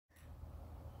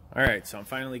Alright, so I'm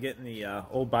finally getting the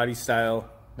old body style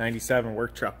 97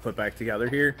 work truck put back together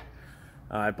here.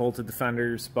 I bolted the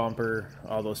fenders, bumper,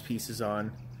 all those pieces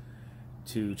on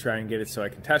to try and get it so I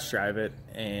can test drive it,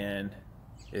 and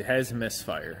it has a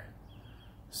misfire.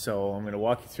 So I'm going to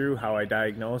walk you through how I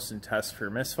diagnose and test for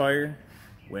misfire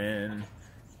when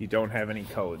you don't have any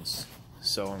codes.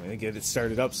 So I'm going to get it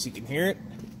started up so you can hear it.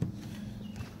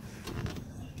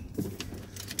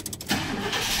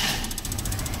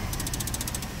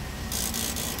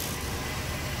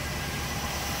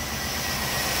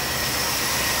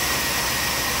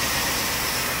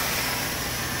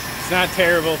 It's not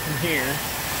terrible from here.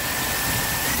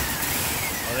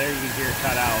 Oh, there you can hear it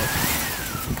cut out.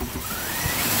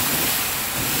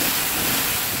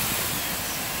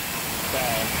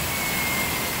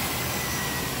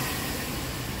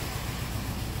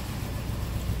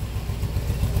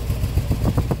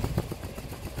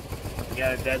 We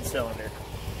got a dead cylinder.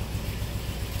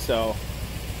 So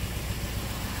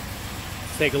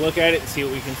let's take a look at it and see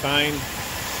what we can find.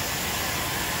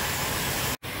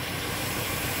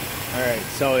 Alright,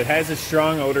 so it has a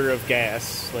strong odor of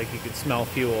gas, like you could smell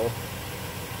fuel.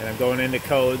 And I'm going into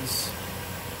codes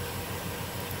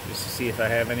just to see if I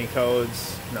have any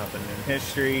codes. Nothing in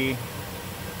history.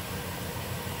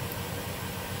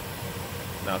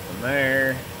 Nothing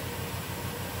there.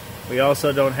 We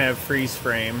also don't have freeze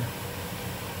frame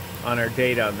on our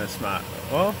data on this mod.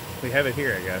 Well, we have it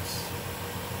here, I guess.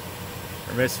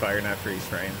 Or misfire, not freeze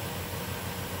frame.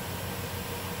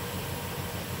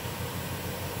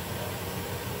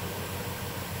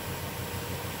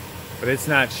 But it's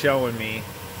not showing me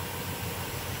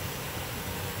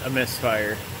a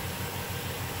misfire.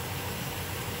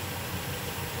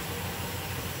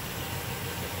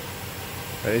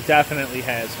 But it definitely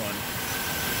has one.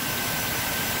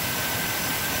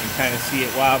 You can kind of see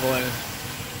it wobbling.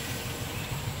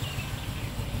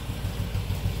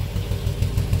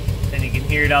 And you can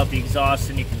hear it out the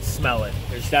exhaust and you can smell it.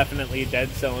 There's definitely a dead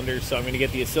cylinder, so I'm going to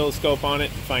get the oscilloscope on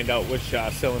it and find out which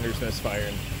cylinder's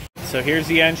misfiring. So here's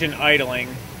the engine idling.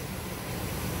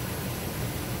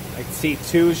 I can see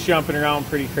 2's jumping around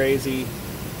pretty crazy.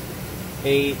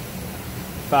 8,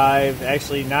 5,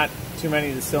 actually not too many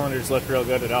of the cylinders look real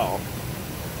good at all.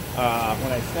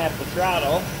 When I snap the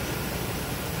throttle,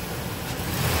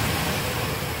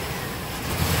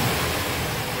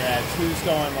 yeah, 2's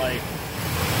going like,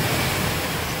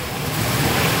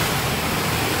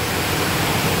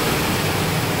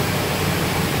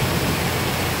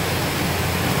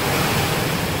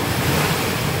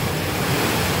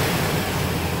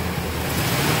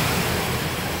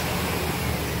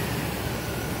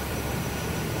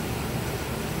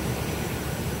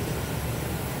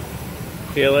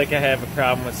 feel like I have a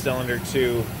problem with cylinder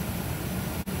 2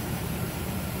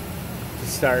 to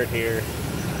start here.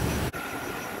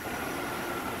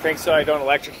 Think so I don't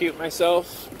electrocute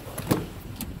myself?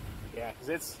 Yeah,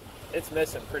 because it's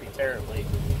missing pretty terribly.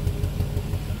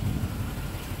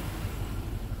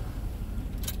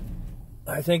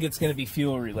 I think it's going to be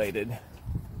fuel related.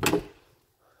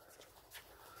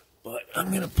 But I'm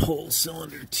going to pull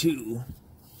cylinder 2.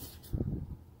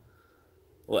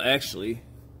 Well, actually,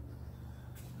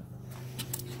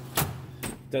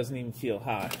 doesn't even feel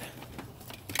hot.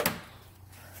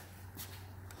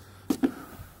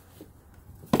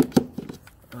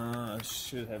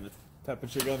 Should have a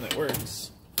temperature gun that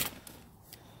works.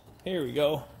 Here we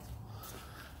go.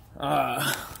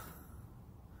 Alright,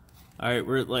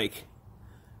 we're at like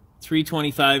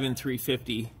 325 and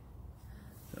 350. I don't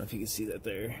know if you can see that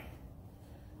there.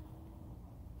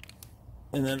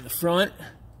 And then the front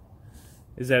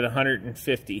is at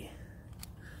 150.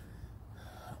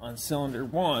 On cylinder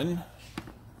 1,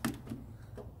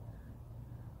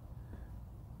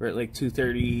 we're at like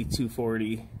 230,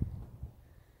 240.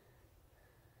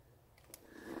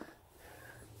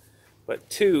 But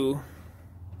 2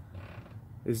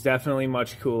 is definitely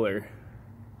much cooler.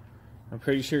 I'm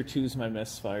pretty sure 2's my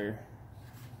misfire.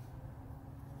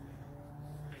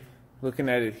 Looking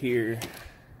at it here,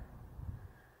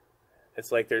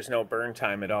 it's like there's no burn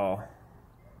time at all.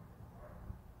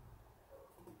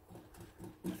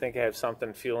 I think I have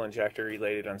something fuel injector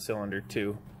related on cylinder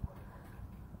 2.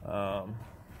 Let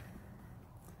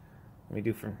me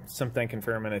do some thinking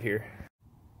for a minute here.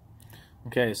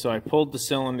 Okay, so I pulled the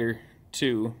cylinder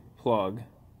 2 plug.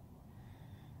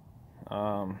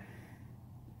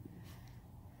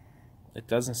 It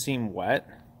doesn't seem wet.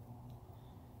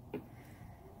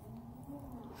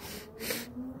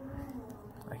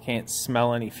 I can't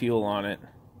smell any fuel on it.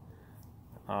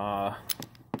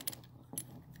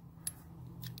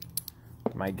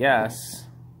 My guess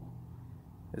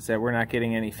is that we're not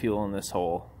getting any fuel in this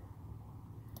hole.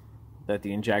 that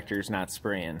the injector is not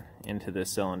spraying into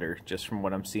this cylinder, just from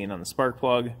what I'm seeing on the spark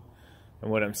plug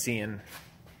and what I'm seeing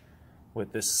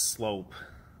with this slope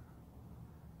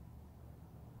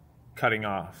cutting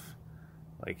off.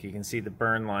 Like you can see the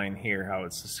burn line here, how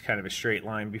it's just kind of a straight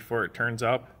line before it turns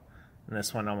up, and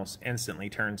this one almost instantly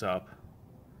turns up.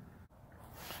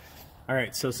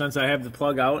 Alright, so since I have the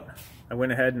plug out, I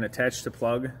went ahead and attached the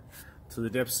plug to the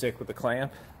dipstick with the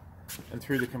clamp and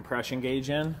threw the compression gauge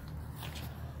in,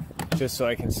 just so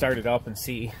I can start it up and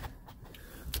see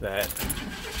that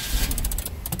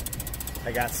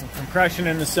I got some compression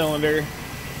in the cylinder,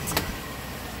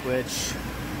 which,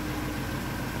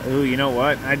 ooh, you know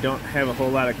what? I don't have a whole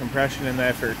lot of compression in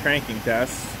that for a cranking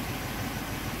test.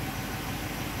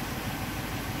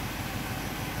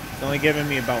 It's only giving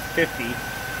me about 50.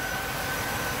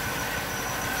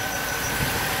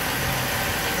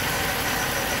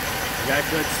 Got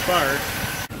good spark.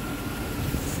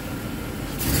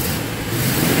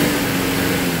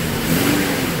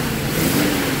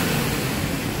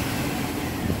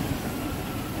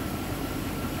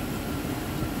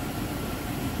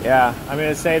 Yeah, I'm going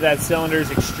to say that cylinder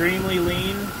is extremely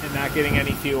lean and not getting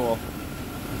any fuel.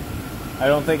 I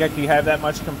don't think I can have that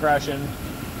much compression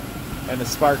and the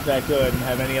spark that good and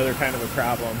have any other kind of a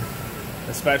problem.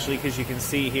 Especially because you can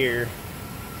see here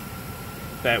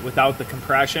that without the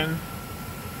compression,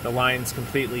 the line's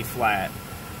completely flat.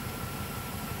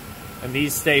 And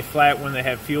these stay flat when they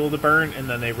have fuel to burn, and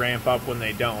then they ramp up when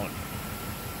they don't.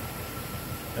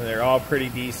 And they're all pretty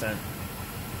decent.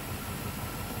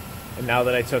 And now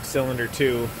that I took cylinder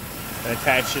 2 and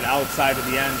attached it outside of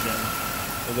the engine,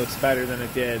 it looks better than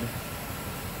it did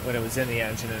when it was in the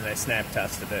engine and I snap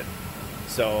tested it.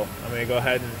 So I'm going to go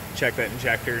ahead and check that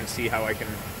injector and see how I can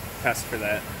test for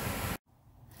that.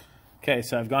 Okay,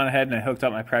 so I've gone ahead and I hooked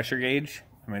up my pressure gauge.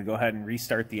 I'm going to go ahead and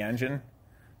restart the engine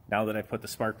now that I put the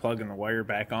spark plug and the wire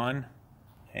back on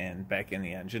and back in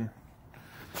the engine.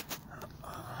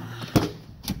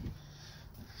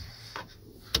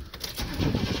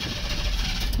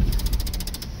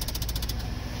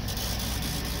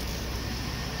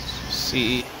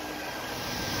 See.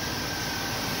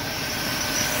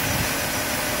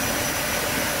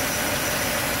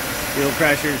 Fuel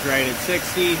pressure is right at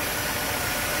 60.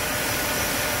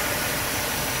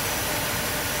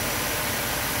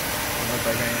 Look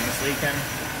like anything's leaking.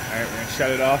 Alright, we're going to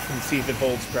shut it off and see if it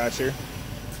holds pressure.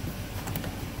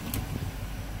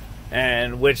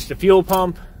 And which the fuel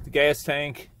pump, the gas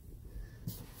tank,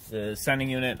 the sending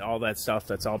unit, all that stuff,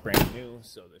 that's all brand new,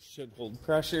 so this should hold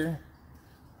pressure.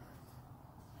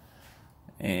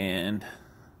 And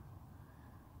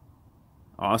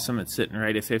awesome, it's sitting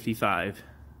right at 55.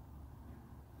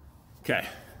 Okay,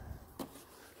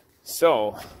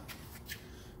 so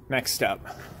next step.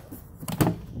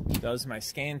 Does my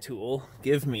scan tool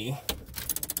give me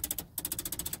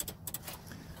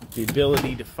the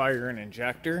ability to fire an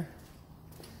injector?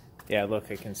 Yeah,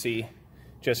 look, I can see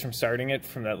just from starting it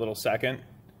from that little second,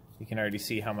 you can already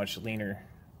see how much leaner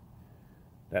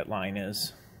that line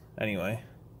is. Anyway,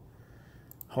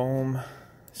 home,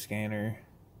 scanner,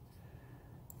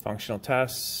 functional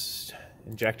test,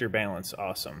 injector balance,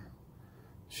 awesome.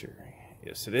 Sure,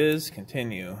 yes it is,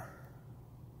 continue.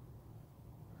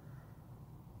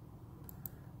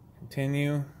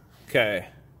 Continue. Okay,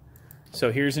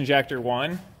 so here's injector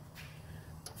 1.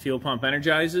 Fuel pump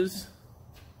energizes.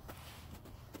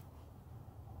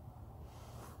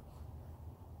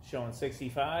 Showing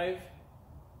 65.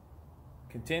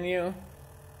 Continue.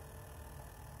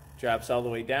 Drops all the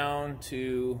way down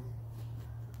to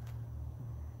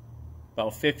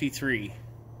about 53.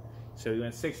 So we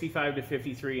went 65 to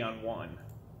 53 on 1.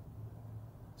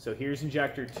 So here's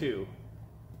injector 2.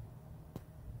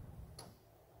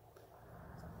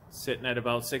 Sitting at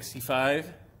about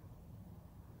 65.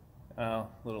 A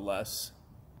little less.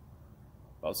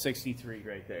 About 63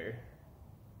 right there.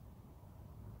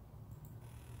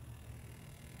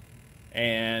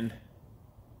 And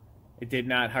it did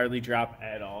not hardly drop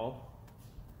at all.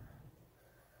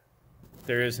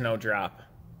 There is no drop.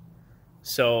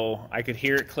 So I could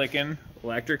hear it clicking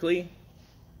electrically.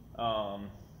 I'm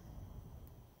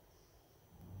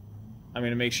going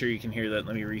to make sure you can hear that.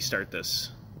 Let me restart this.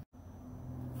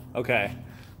 Okay,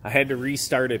 I had to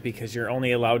restart it because you're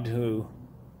only allowed to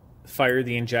fire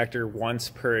the injector once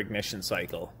per ignition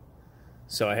cycle.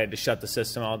 So I had to shut the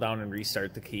system all down and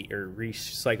restart the key, or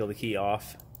recycle the key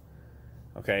off.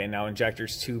 Okay, and now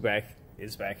injectors 2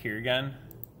 is back here again.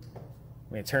 I'm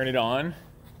going to turn it on.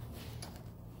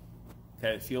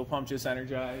 Okay, the fuel pump just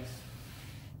energized.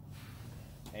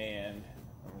 And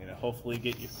I'm going to hopefully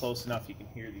get you close enough you can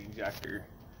hear the injector.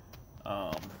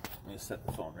 I'm going to set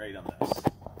the phone right on this.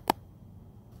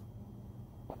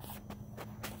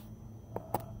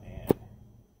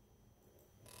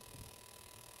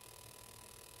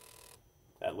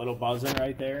 little buzzing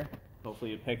right there.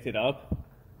 Hopefully it picked it up.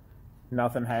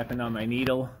 Nothing happened on my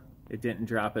needle. It didn't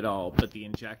drop at all, but the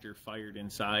injector fired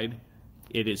inside.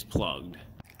 It is plugged.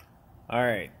 All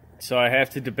right, so I have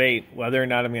to debate whether or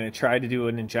not I'm going to try to do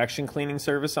an injection cleaning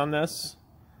service on this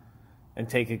and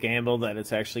take a gamble that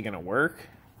it's actually going to work,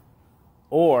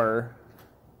 or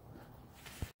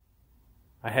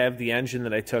I have the engine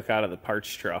that I took out of the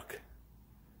parts truck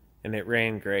and it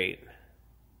ran great.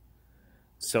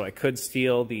 So I could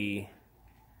steal the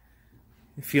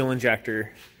fuel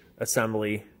injector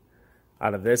assembly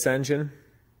out of this engine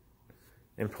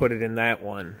and put it in that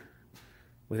one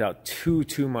without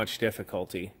too much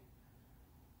difficulty.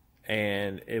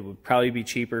 And it would probably be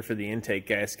cheaper for the intake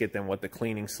gasket than what the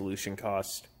cleaning solution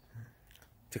cost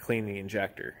to clean the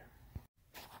injector.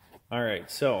 All right,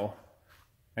 so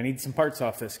I need some parts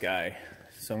off this guy.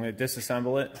 So I'm going to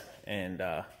disassemble it and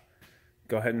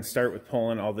go ahead and start with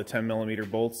pulling all the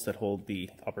 10mm bolts that hold the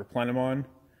upper plenum on.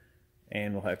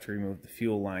 And we'll have to remove the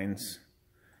fuel lines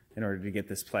in order to get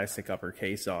this plastic upper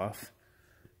case off.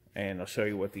 And I'll show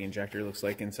you what the injector looks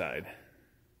like inside.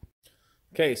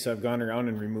 Okay, so I've gone around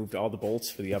and removed all the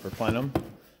bolts for the upper plenum.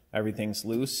 Everything's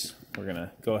loose. We're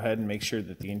gonna go ahead and make sure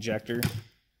that the injector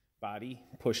body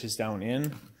pushes down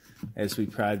in as we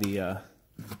pry the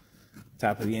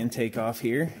top of the intake off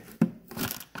here,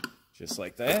 just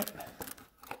like that.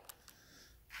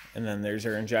 And then there's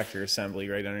our injector assembly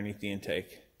right underneath the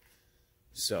intake.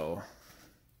 So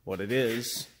what it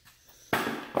is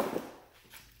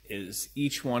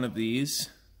each one of these,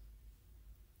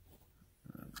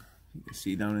 you can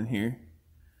see down in here,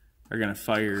 are going to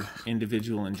fire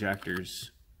individual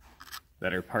injectors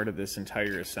that are part of this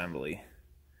entire assembly.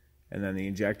 And then the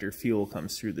injector fuel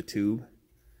comes through the tube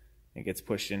and gets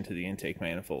pushed into the intake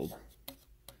manifold.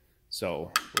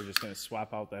 So we're just going to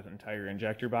swap out that entire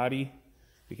injector body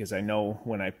because I know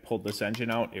when I pulled this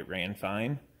engine out, it ran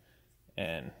fine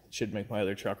and should make my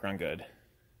other truck run good.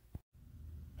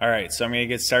 All right, so I'm going to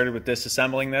get started with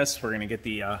disassembling this. We're going to get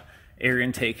the air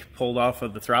intake pulled off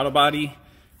of the throttle body,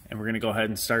 and we're going to go ahead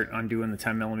and start undoing the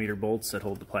 10mm bolts that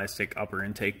hold the plastic upper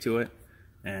intake to it.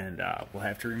 And we'll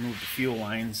have to remove the fuel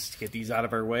lines to get these out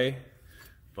of our way,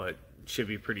 but it should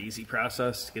be a pretty easy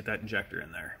process to get that injector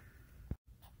in there.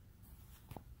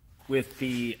 With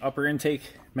the upper intake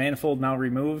manifold now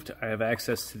removed, I have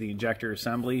access to the injector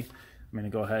assembly. I'm going to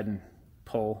go ahead and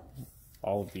pull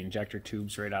all of the injector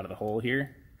tubes right out of the hole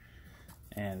here,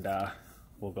 and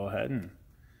we'll go ahead and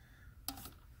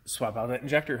swap out that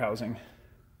injector housing.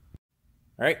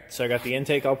 All right, so I got the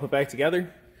intake all put back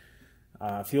together.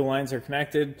 Fuel lines are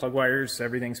connected, plug wires,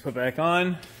 everything's put back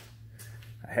on.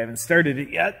 I haven't started it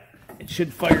yet. It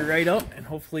should fire right up, and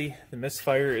hopefully the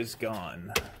misfire is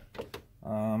gone.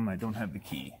 I don't have the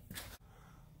key.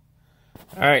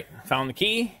 All right, found the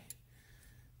key,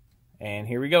 and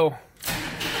here we go.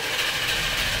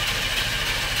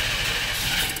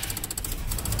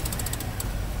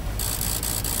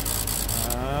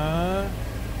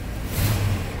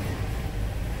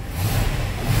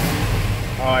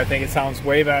 Oh, I think it sounds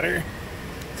way better.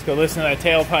 Let's go listen to that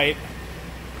tailpipe.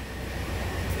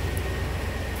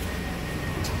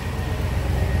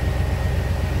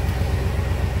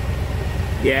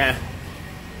 Yeah.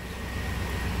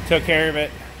 Took care of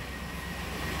it.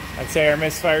 I'd say our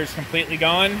misfire is completely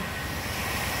gone.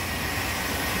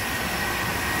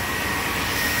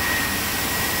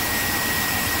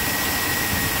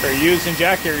 For a used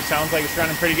injector, it sounds like it's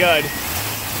running pretty good.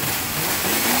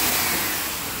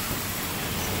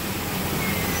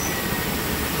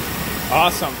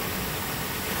 Awesome.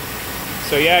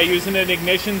 So yeah, using an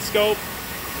ignition scope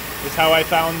is how I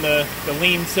found the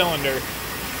lean cylinder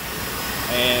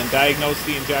and diagnosed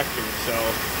the injector. So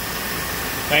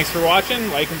thanks for watching,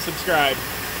 like and subscribe.